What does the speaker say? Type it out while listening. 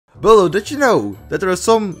Bolo, did you know that there are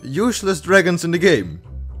some useless dragons in the game?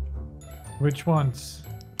 Which ones?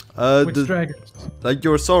 Which dragons? Like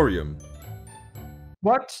your Saurium.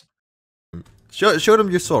 What? Show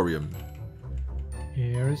them your Saurium.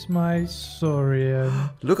 Here's my Saurian.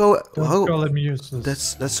 Look how Don't call him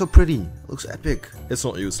useless. That's so pretty. Looks epic. It's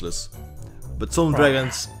not useless. But some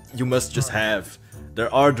dragons you must just have.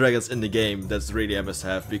 There are dragons in the game that's really a must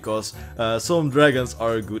have, because some dragons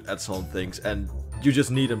are good at some things and you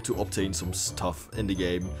just need them to obtain some stuff in the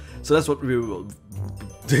game. So that's what we will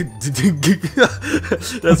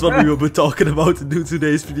that's what we will be talking about in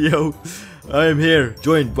today's video. I am here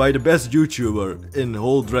joined by the best YouTuber in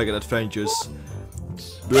whole Dragon Adventures,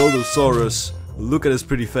 Buildosaurus. Look at his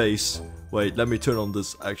pretty face. Wait, let me turn on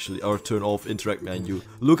this actually, or turn off interact menu.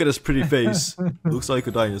 Look at his pretty face. Looks like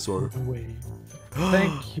a dinosaur. Wait.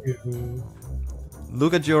 Thank you.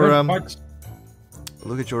 Look at your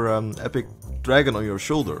epic dragon on your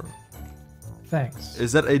shoulder. Thanks.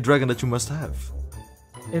 Is that a dragon that you must have?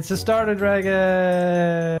 It's a starter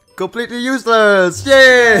dragon. Completely useless!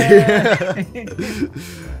 Yay!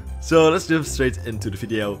 So let's jump straight into the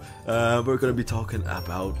video. We're gonna be talking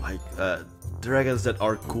about like dragons that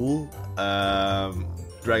are cool,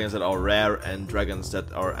 dragons that are rare, and dragons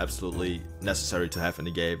that are absolutely necessary to have in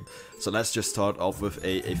the game. So let's just start off with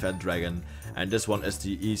a event dragon, and this one is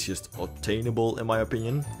the easiest obtainable in my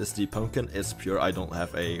opinion. This is the pumpkin. It's pure. I don't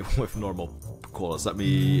have a with normal colors. Let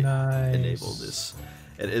me enable this.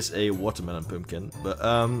 It is a watermelon pumpkin, but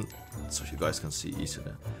so you guys can see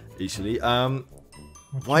easily.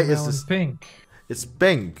 Why is this pink? It's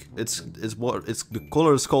pink. It's the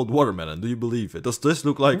color is called watermelon. Do you believe it? Does this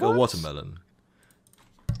look like a watermelon?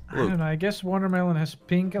 I don't know. I guess watermelon has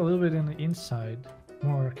pink a little bit in the inside,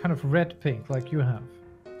 more kind of red pink, like you have.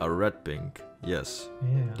 A red pink, yes.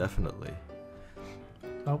 Yeah. Definitely.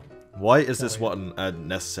 Oh. Why is this one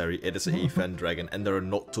necessary? It is an event dragon, and there are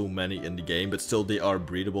not too many in the game, but still they are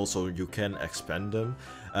breedable, so you can expand them.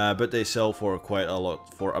 But they sell for quite a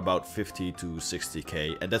lot, for about 50 to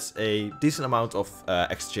 60k, and that's a decent amount of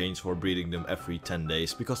exchange for breeding them every 10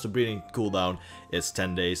 days, because the breeding cooldown is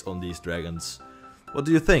 10 days on these dragons. What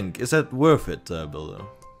do you think? Is that worth it, Builder?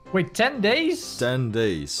 Wait, 10 days? 10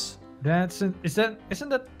 days. Isn't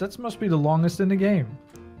that must be the longest in the game?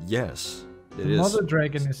 Yes, it the is. Mother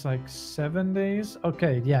dragon is like 7 days.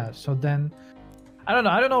 Okay, yeah. So then, I don't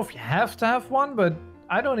know. I don't know if you have to have one, but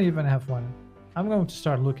I don't even have one. I'm going to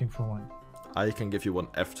start looking for one. I can give you one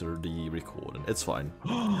after the recording. It's fine.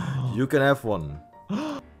 You can have one.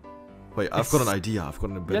 Wait, I've got an idea. I've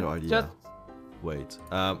got a better idea. Wait,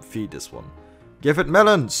 feed this one. Give it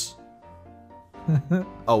melons.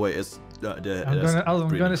 Oh wait, it's I'm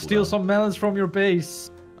gonna steal some melons from your base.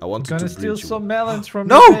 I want to steal some melons from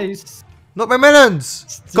your base. Not my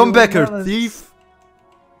melons! Come back here, thief!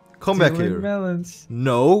 Come back here. Melons.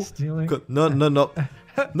 No. Stealing. No. No!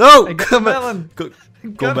 Come back.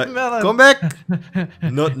 Come back. Melon. Come back.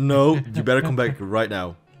 No. You better come back right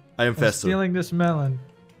now. I am faster. Stealing this melon.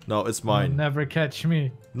 No, it's mine. You'll never catch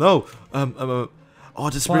me. No. Oh,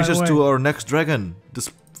 this brings us to our next dragon. The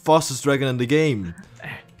fastest dragon in the game.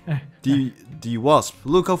 The wasp.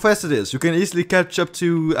 Look how fast it is. You can easily catch up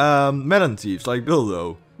to melon thieves like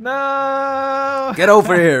Bildo. No! Get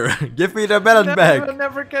over here. Give me the melon back. You'll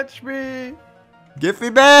never catch me. Give me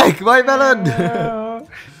back my melon. No.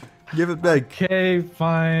 Give it back. Okay,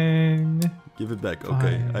 fine. Give it back. Fine.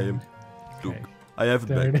 Okay, I am. Look, Okay. I have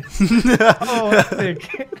it back. Oh, epic.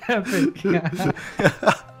 Epic.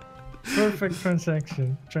 Perfect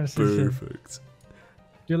transition. Perfect.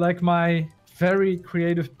 Do you like my very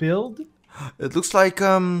creative build? It looks like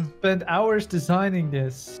Spent hours designing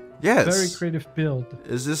this. yes. Very creative build.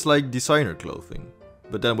 Is this like designer clothing,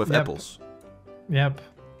 but then with apples? Yep.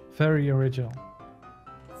 Very original.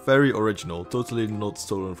 Very original. Totally not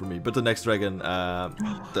stolen from me. But the next dragon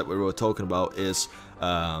that we were talking about is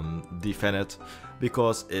the Venet,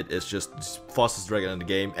 because it is just the fastest dragon in the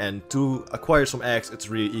game, and to acquire some eggs it's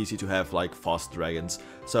really easy to have like fast dragons,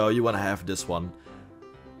 so you want to have this one.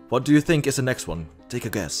 What do you think is the next one? Take a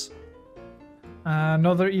guess.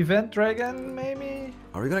 Another event dragon, maybe?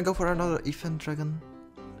 Are we gonna go for another event dragon?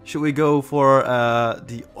 Should we go for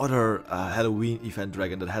the other Halloween event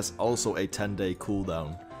dragon that has also a 10-day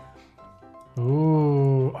cooldown?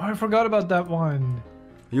 Ooh, I forgot about that one.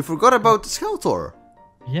 You forgot about the Skeletor.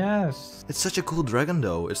 Yes. It's such a cool dragon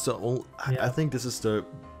though. It's the only, I think this is the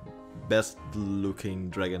best looking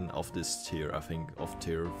dragon of this tier. I think of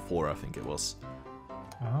tier 4. I think it was.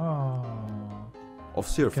 Oh.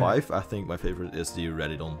 Of tier 5, I think my favorite is the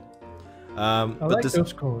Redidon. I But like this,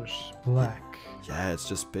 those colors. Black. yeah, it's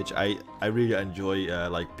just pitch. I really enjoy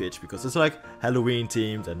like pitch because it's like Halloween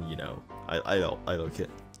themed, and you know, I like it.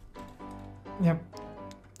 Yep.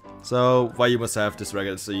 So why you must have this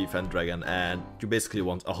dragon is the event dragon, and you basically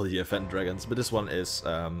want all the event dragons, but this one is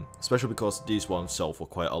special because these ones sell for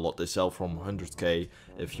quite a lot. They sell from 100k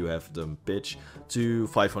if you have them pitch to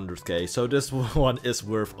 500k, so this one is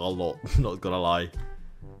worth a lot, not gonna lie.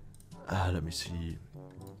 Let me see.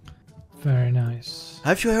 Very nice.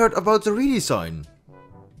 Have you heard about the redesign?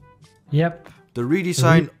 Yep. The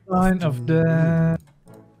redesign of the...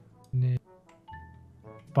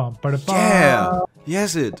 Yeah!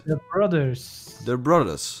 Yes, it. The brothers. They're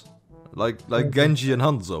brothers. Like Genji and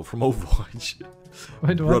Hanzo from Overwatch.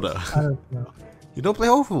 Wait, what? Brother. I don't know. You don't play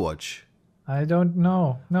Overwatch? I don't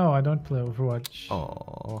know. No, I don't play Overwatch.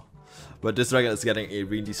 Oh. But this dragon is getting a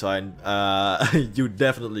redesign. You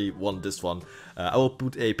definitely want this one. I will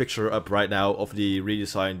put a picture up right now of the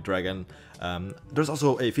redesigned dragon. There's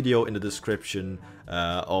also a video in the description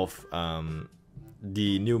of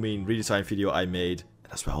the new mean redesign video I made.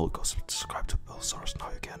 And as well, go subscribe to Buildosaurus now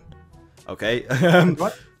you can. Okay.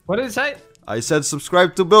 What? What did it say? I said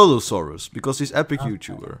subscribe to Buildosaurus because he's epic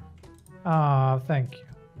YouTuber. Ah, thank you.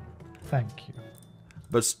 Thank you.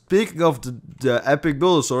 But speaking of the epic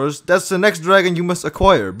Buildosaurus, that's the next dragon you must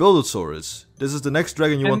acquire, Buildosaurus. This is the next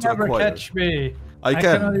dragon you want to acquire. Never catch me. I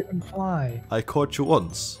cannot even fly. I caught you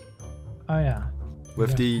once. Oh yeah.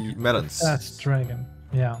 With the melons. That's dragon.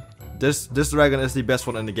 Yeah. This dragon is the best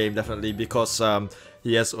one in the game, definitely, because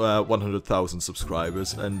he has 100,000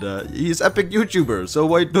 subscribers and he is epic YouTuber. So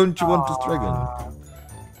why don't you want this dragon?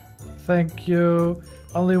 Thank you.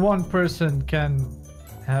 Only one person can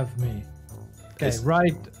have me. Okay,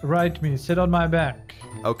 ride me. Sit on my back.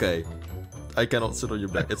 Okay. I cannot sit on your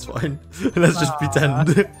back. It's fine. Let's just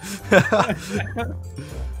pretend.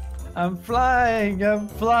 I'm flying. I'm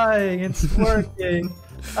flying. It's working.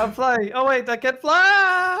 I'm flying. Oh wait, I can't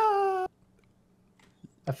fly.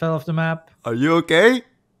 I fell off the map. Are you okay?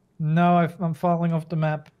 No, I'm falling off the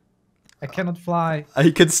map. I cannot fly.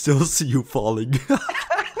 I can still see you falling.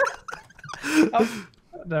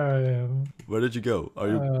 There I am. Where did you go? Are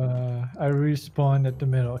you? I respawned at the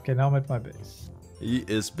middle. Okay, now I'm at my base. He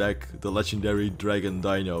is back, the legendary dragon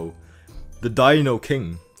Dino. The Dino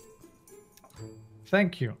King.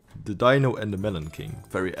 Thank you. The Dino and the Melon King.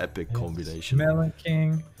 Very epic combination. Melon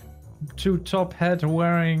King. Two top hat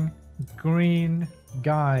wearing green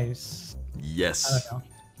guys. Yes. I don't know.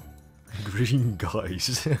 Green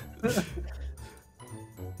guys.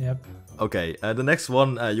 Yep. Okay, the next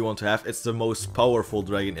one you want to have, it's the most powerful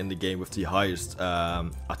dragon in the game with the highest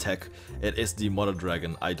attack. It is the Mother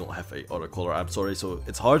Dragon. I don't have a other color, I'm sorry, so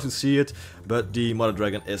it's hard to see it, but the Mother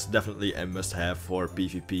Dragon is definitely a must-have for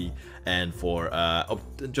PvP and for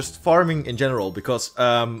just farming in general, because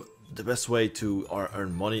the best way to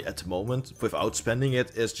earn money at the moment without spending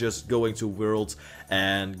it is just going to worlds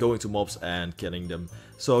and going to mobs and killing them.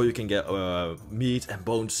 So you can get meat and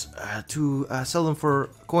bones to sell them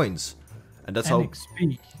for coins. And that's how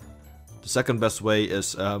XP. The second best way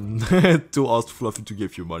is to ask Fluffy to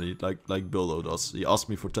give you money, like Bildo does. He asked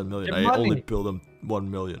me for 10 million. I only billed him 1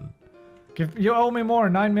 million. You owe me more,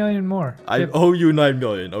 9 million more. I owe you 9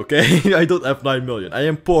 million, okay? I don't have 9 million. I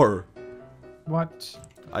am poor. What?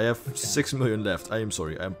 I have 6 million left. I am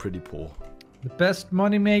sorry, I am pretty poor. The best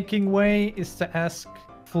money-making way is to ask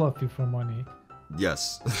Fluffy for money.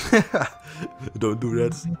 Yes. Don't do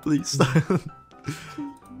that, please.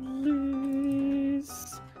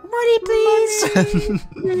 Money, please.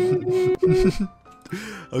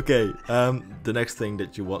 Okay, the next thing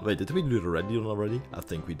that you want... Wait, did we do it already? I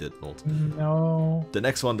think we did not. No. The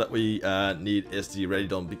next one that we need is the Ready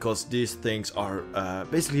Done, because these things are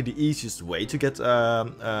basically the easiest way to get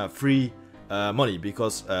free money,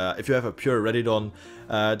 because if you have a pure Ready Done,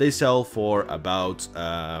 they sell for about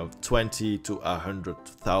 20 to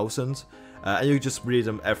 100,000. And you just breed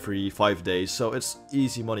them every 5 days, so it's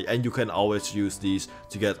easy money, and you can always use these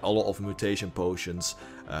to get a lot of mutation potions.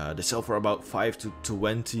 They sell for about 5 to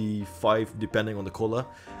 25 depending on the color,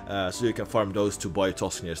 so you can farm those to buy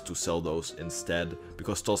Toskniers to sell those instead,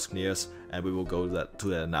 because Toskniers, and we will go to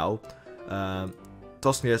that now,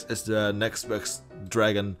 Toskniers is the next best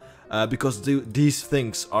dragon, because these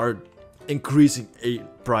things are increasing a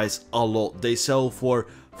price a lot. They sell for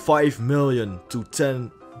 5 million to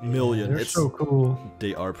 10 million. They're so cool.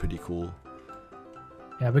 They are pretty cool.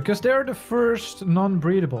 Yeah, because they're the first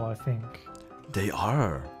non-breedable, I think. They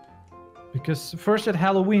are. Because first at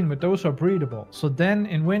Halloween, but those are breedable. So then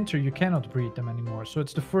in winter you cannot breed them anymore. So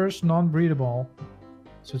it's the first non-breedable.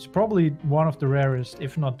 So it's probably one of the rarest,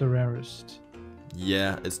 if not the rarest.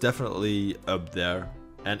 Yeah, it's definitely up there.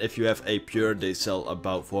 And if you have a pure, they sell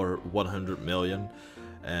about for 100 million.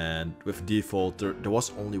 And with default, there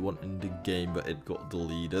was only one in the game, but it got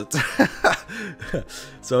deleted.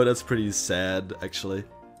 So that's pretty sad, actually.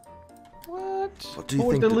 What do you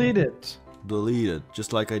Who think? deleted? Deleted,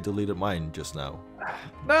 just like I deleted mine just now.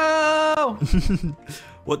 No!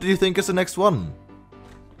 What do you think is the next one?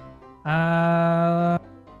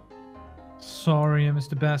 Saurium is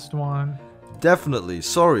the best one. Definitely,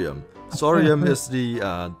 Saurium. Saurium is the...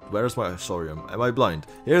 where's my Saurium? Am I blind?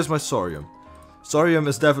 Here's my Saurium. Saurium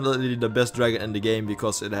is definitely the best dragon in the game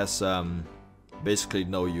because it has basically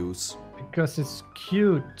no use. Because it's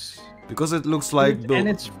cute. Because it looks like... And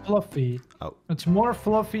it's fluffy. Oh. It's more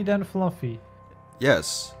fluffy than fluffy.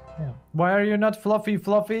 Yes. Yeah. Why are you not fluffy,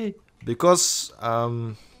 fluffy? Because...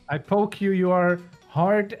 I poke you, you are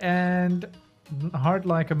hard and... hard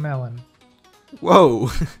like a melon. Whoa!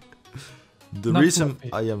 The Not reason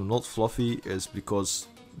fluffy. I am not fluffy is because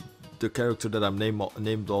the character that I'm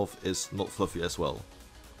named of is not fluffy as well.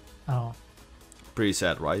 Oh. Pretty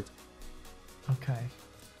sad, right? Okay.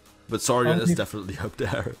 But Saurian Only- is definitely up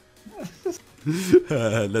there.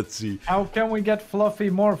 Let's see. How can we get fluffy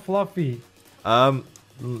more fluffy?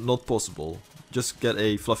 Not possible. Just get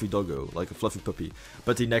a fluffy doggo, like a fluffy puppy.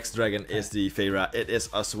 But the next dragon is the Feyre. It is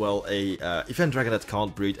as well a event dragon that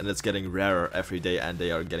can't breed, and it's getting rarer every day, and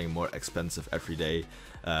they are getting more expensive every day.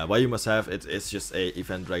 Why you must have it is just a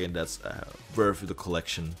event dragon that's worth the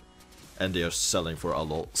collection, and they are selling for a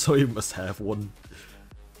lot, so you must have one.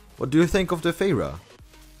 What do you think of the Feyre?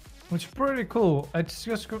 Which is pretty cool. It's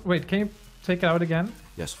just... Wait, can you take it out again?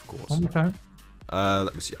 Yes, of course. One more time.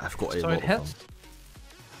 Let me see. I've got a So lot it has... of them.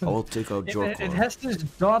 I will take out your It card. has this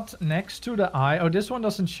dot next to the eye. Oh, this one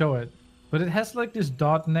doesn't show it. But it has like this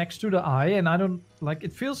dot next to the eye, and I don't... Like,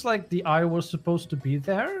 it feels like the eye was supposed to be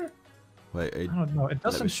there. Wait, I don't know. It me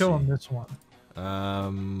doesn't show on see. this one. The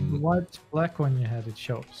Um, white, black one you had, it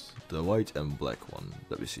shows. the white and black one.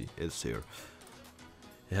 Let me see. It's here.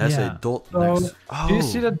 It has Yeah. a dot So, next. Oh, do you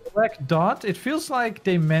see that black dot? It feels like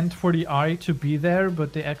they meant for the eye to be there,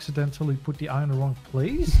 but they accidentally put the eye in the wrong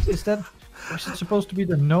place. Is that... Or is it supposed to be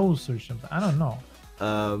the nose or something? I don't know.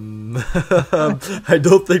 I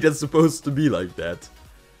don't think it's supposed to be like that.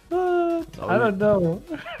 I don't know.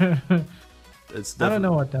 It's I don't definitely.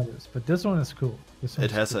 know what that is, but this one is cool. This one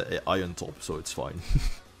It is has cool. a eye on top, so it's fine.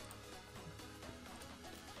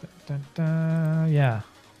 Dun, dun, yeah.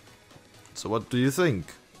 So what do you think?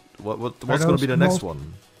 What's Are gonna be those the next most-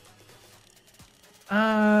 one?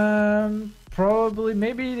 Probably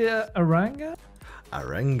maybe the Aranga.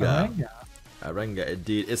 Aranga. Aranga,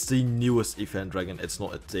 indeed. It's the newest event dragon. It's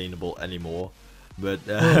not attainable anymore. But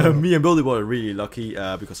me and Billy were really lucky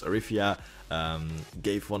because Arifia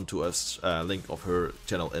gave one to us, link of her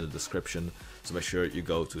channel in the description. So make sure you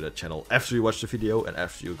go to that channel after you watch the video and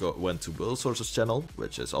after you went to Billsource's channel,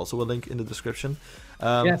 which is also a link in the description.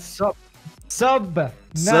 Yes, sub now.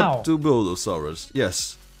 Sub to Bulldosaurus.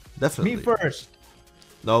 Yes, definitely. Me first.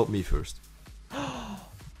 No, me first.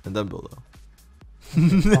 And then Bildo.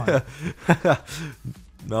 Fine.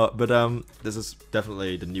 No, but this is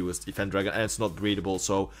definitely the newest event dragon, and it's not breedable,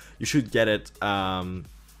 so you should get it.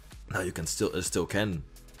 Now you can still can.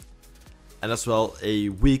 And as well, a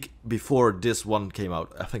week before this one came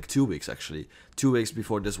out, I think 2 weeks actually, 2 weeks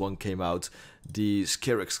before this one came out, the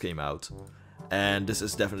Skirix came out. And this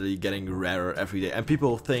is definitely getting rarer every day. And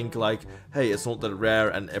people think like, hey, it's not that rare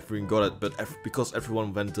and everyone got it. But because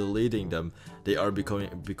everyone went deleting them, they are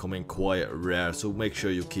becoming quite rare. So make sure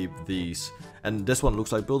you keep these. And this one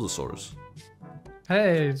looks like Buildosaurus.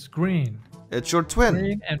 Hey, it's green. It's your twin.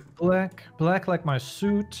 Green and black. Black like my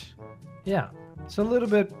suit. Yeah. It's a little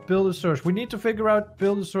bit Buildosaurus. We need to figure out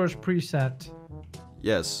Buildosaurus preset.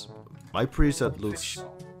 Yes. My preset looks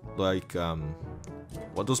like...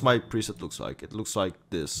 what does my preset looks like? It looks like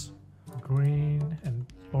this. Green and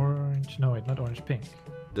orange. No, wait, not orange. Pink.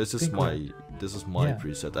 This is Pink my one. Yeah.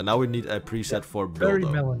 preset. And now we need a preset for Very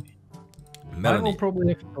Buildo. melony. Mine Melanie. will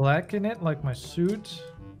probably have black in it, like my suit.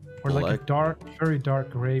 Or like a Black. dark, very dark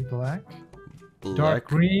gray black. Black, Dark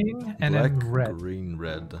green and black, then red. green,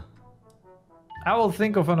 red. I will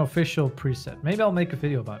think of an official preset. Maybe I'll make a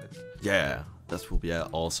video about it. Yeah, that will be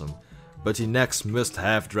awesome. But the next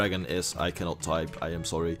must-have dragon is, I cannot type, I am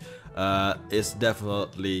sorry, is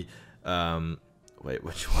definitely, wait,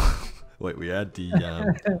 which one? Wait, we had the,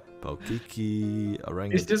 Paukiki,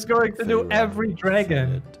 Orangutan. He's just going to do Feyre, every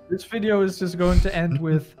dragon. Fed. This video is just going to end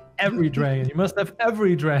with every dragon. You must have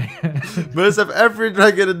every dragon. Must have every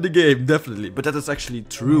dragon in the game, definitely. But that is actually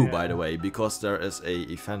true, Yeah. by the way, because there is a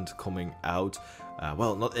event coming out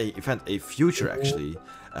well, not a event, a future actually,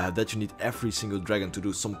 that you need every single dragon to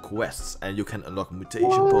do some quests, and you can unlock mutation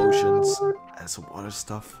potions and some other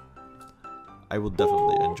stuff. I will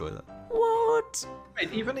definitely enjoy that. What?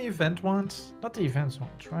 Wait, even the event ones? Not the events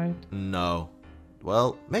ones, right? No.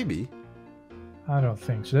 Well, maybe. I don't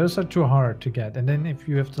think so. Those are too hard to get. And then if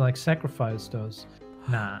you have to like sacrifice those,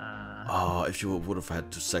 nah. Oh, if you would have had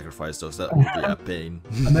to sacrifice those, that would be a pain.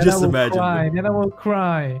 Then Just I will imagine. Cry. Then I will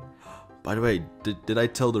cry. By the way, did I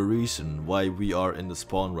tell the reason why we are in the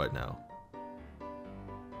spawn right now?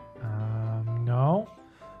 No.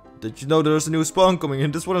 Did you know there's a new spawn coming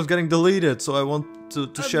in? This one is getting deleted, so I want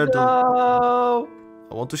to share No.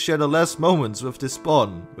 I want to share the last moments with this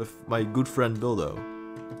spawn with my good friend Bildo.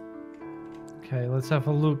 Okay, let's have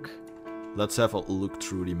a look. Let's have a look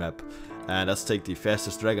through the map, and let's take the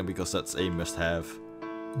fastest dragon because that's a must-have.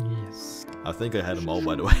 Yes. I think I had them all,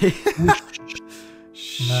 by the way.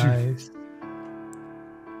 Nice.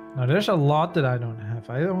 Now there's a lot that I don't have.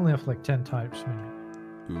 I only have like 10 types,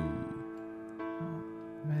 maybe. Ooh.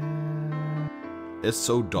 Man. It's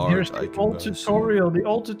so dark. Here's I the can old barely tutorial. The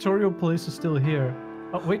old tutorial place is still here.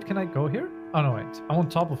 Oh wait, can I go here? Oh no, wait. I'm on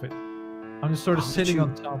top of it. I'm just sort of sitting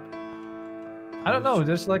on top. I don't know.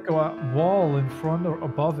 There's like a wall in front or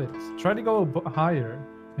above it. Try to go higher.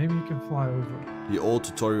 Maybe you can fly over. See. The old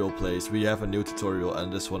tutorial place. We have a new tutorial,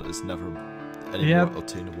 and this one is never anymore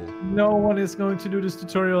attainable. No one is going to do this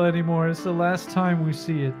tutorial anymore. It's the last time we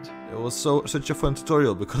see it. It was such a fun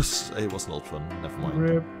tutorial because it was not fun. Never mind.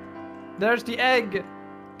 Rip. There's the egg.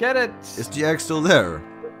 Get it. Is the egg still there?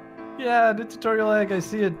 Yeah, the tutorial egg. I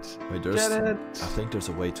see it. Wait, there's. Get it. I think there's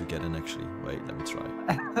a way to get in actually. Wait, let me try.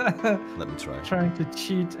 Let me try. Trying to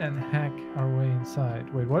cheat and hack our way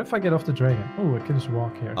inside. Wait, what if I get off the dragon? Oh, I can just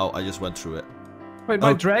walk here. Oh, I just went through it. Wait,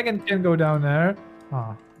 my dragon can go down there.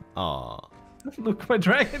 Ah. Ah. Look, my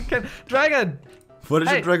dragon can. Dragon! What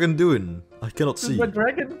is your dragon doing? I cannot see. My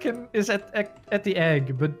dragon is at the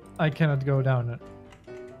egg, but I cannot go down it.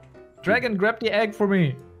 Dragon, grab the egg for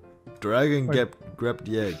me. Dragon, grab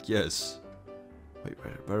the egg. Yes. Wait,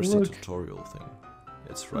 where's the tutorial thing?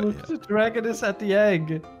 It's right Look, here. the dragon is at the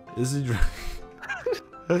egg. Is it?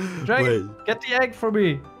 Dragon, Wait. get the egg for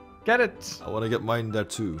me. Get it. I want to get mine there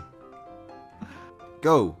too.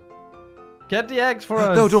 Go. Get the eggs for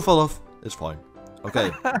us. No, don't fall off. It's fine.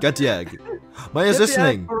 Okay, get the egg. Mine is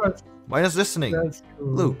listening. Mine is listening. That's cool.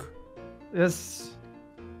 Look. Yes.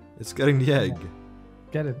 It's getting the egg.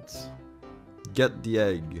 Get it. Get the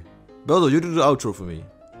egg. Bildo, you do the outro for me.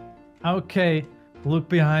 Okay, look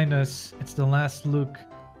behind us. It's the last look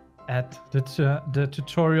at the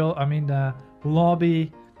tutorial. I mean the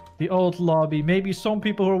lobby, the old lobby. Maybe some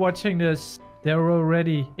people who are watching this, they're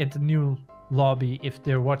already in the new lobby if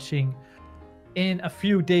they're watching in a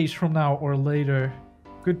few days from now or later.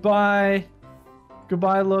 Goodbye.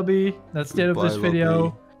 Goodbye, lobby. That's the end of this video.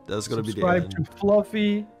 Lobby. That's gonna be the Subscribe end. to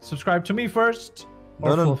Fluffy. Subscribe to me first.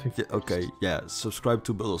 Or Fluffy. Yeah, okay, yeah. Subscribe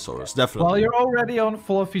to Bildosaurus, definitely. Well, you're already on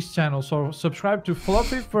Fluffy's channel, so subscribe to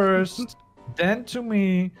Fluffy first, then to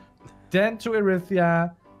me, then to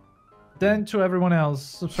Erithia, then to everyone else.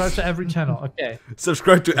 Subscribe to every channel. Okay.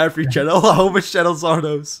 Subscribe to every channel. How much channels are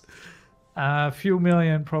those? A few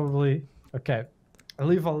million, probably. Okay.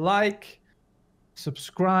 Leave a like,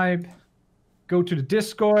 subscribe, go to the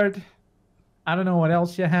Discord. I don't know what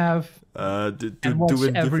else you have. Do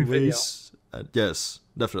watch every giveaways. Yes,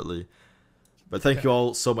 definitely. But thank you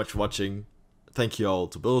all so much for watching. Thank you all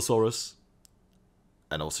to Bildosaurus.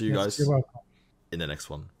 And I'll see you guys in the next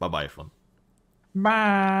one. Bye-bye, everyone.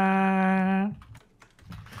 Bye.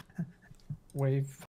 Wave.